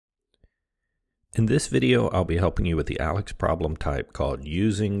In this video, I'll be helping you with the ALEKS problem type called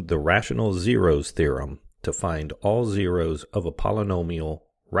using the rational zeros theorem to find all zeros of a polynomial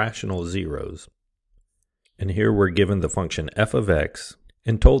rational zeros. And here we're given the function f of x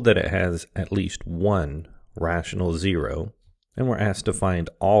and told that it has at least one rational zero, and we're asked to find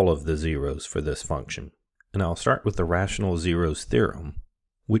all of the zeros for this function. And I'll start with the rational zeros theorem,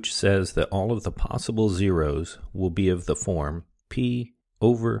 which says that all of the possible zeros will be of the form p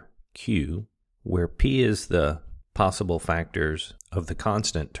over q, where p is the possible factors of the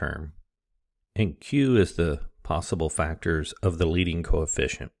constant term, and q is the possible factors of the leading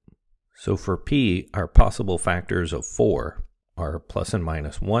coefficient. So for p, our possible factors of 4 are plus and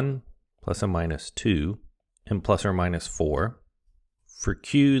minus 1, plus and minus 2, and plus or minus 4. For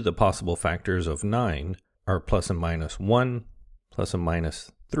q, the possible factors of 9 are plus and minus 1, plus and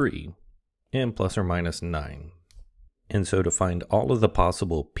minus 3, and plus or minus 9. And so to find all of the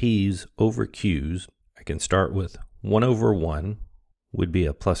possible p's over q's, I can start with 1 over 1 would be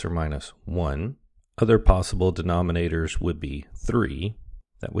a plus or minus 1. Other possible denominators would be 3.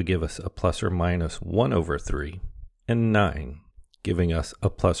 That would give us a plus or minus 1 over 3. And 9, giving us a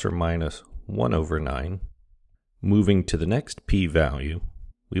plus or minus 1 over 9. Moving to the next p value,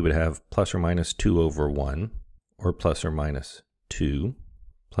 we would have plus or minus 2 over 1, or plus or minus 2,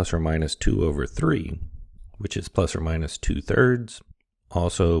 plus or minus 2 over 3, which is plus or minus 2/3,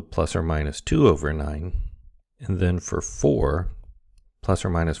 also plus or minus 2 over 9. And then for 4, plus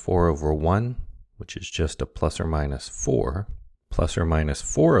or minus 4 over 1, which is just a plus or minus 4, plus or minus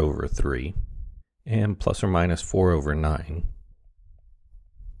 4 over 3, and plus or minus 4 over 9.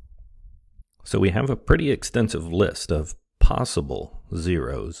 So we have a pretty extensive list of possible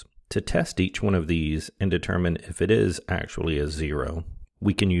zeros. To test each one of these and determine if it is actually a zero,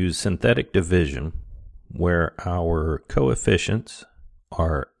 we can use synthetic division, where our coefficients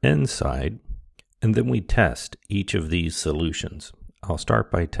are inside, and then we test each of these solutions. I'll start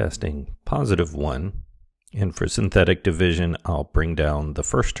by testing positive 1, and for synthetic division, I'll bring down the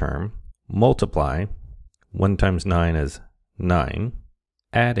first term, multiply. 1 times 9 is 9.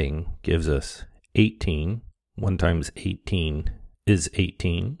 Adding gives us 18. 1 times 18 is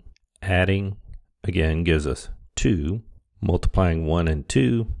 18. Adding, again, gives us 2. Multiplying 1 and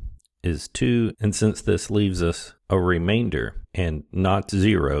 2 is 2, and since this leaves us a remainder and not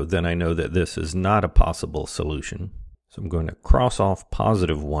 0, then I know that this is not a possible solution. So I'm going to cross off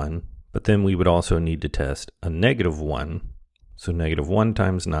positive 1, but then we would also need to test a negative 1. So negative 1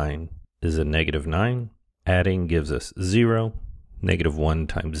 times 9 is a negative 9. Adding gives us 0. Negative 1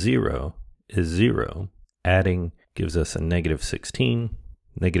 times 0 is 0. Adding gives us a negative 16.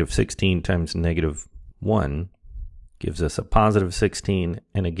 Negative 16 times negative 1 gives us a positive 16,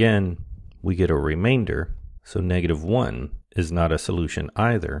 and again, we get a remainder, so negative 1 is not a solution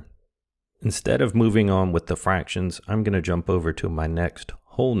either. Instead of moving on with the fractions, I'm going to jump over to my next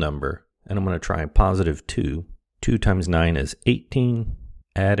whole number, and I'm going to try positive 2. 2 times 9 is 18.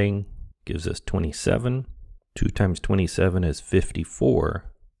 Adding gives us 27. 2 times 27 is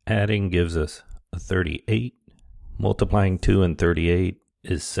 54. Adding gives us a 38. Multiplying 2 and 38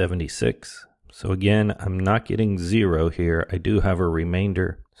 is 76. So again, I'm not getting 0 here. I do have a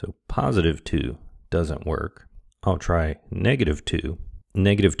remainder, so positive 2 doesn't work. I'll try negative 2.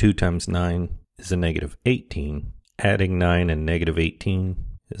 Negative 2 times 9 is a negative 18. Adding 9 and negative 18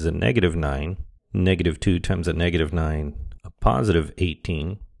 is a negative 9. Negative 2 times a negative 9, a positive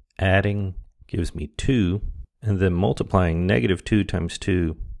 18. Adding gives me 2. And then multiplying negative 2 times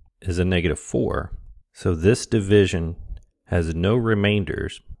 2 is a negative 4. So this division has no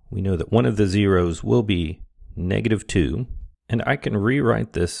remainders. We know that one of the zeros will be negative 2, and I can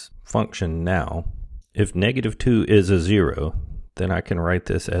rewrite this function now. If negative 2 is a 0, then I can write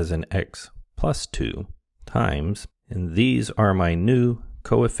this as an x plus 2 times, and these are my new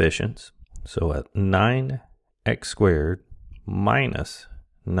coefficients. So at 9x squared minus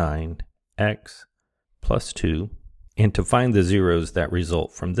 9x plus 2. And to find the zeros that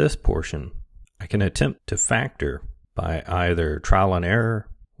result from this portion, I can attempt to factor by either trial and error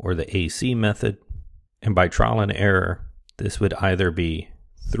or the AC method. And by trial and error, this would either be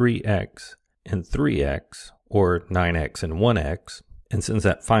 3x and 3x, or 9x and 1x. And since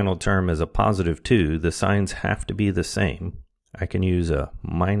that final term is a positive 2, the signs have to be the same. I can use a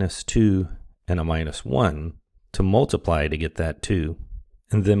minus 2 and a minus 1 to multiply to get that 2.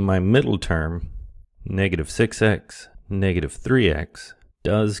 And then my middle term, negative 6x, negative 3x,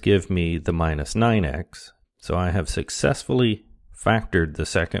 does give me the minus 9x. So I have successfully factored the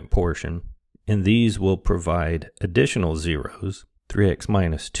second portion, and these will provide additional zeros. 3x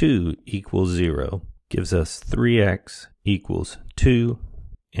minus 2 equals 0, gives us 3x equals 2,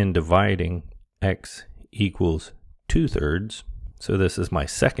 and dividing x equals 2/3. So this is my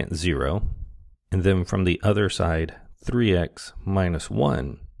second 0. And then from the other side, 3x minus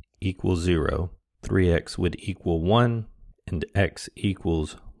 1 equals 0. 3x would equal 1, and x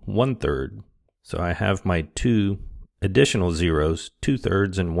equals 1/3. So I have my two additional zeros,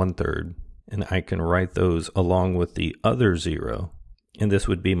 2/3 and 1/3, and I can write those along with the other 0, and this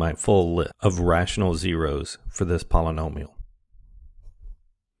would be my full list of rational zeros for this polynomial.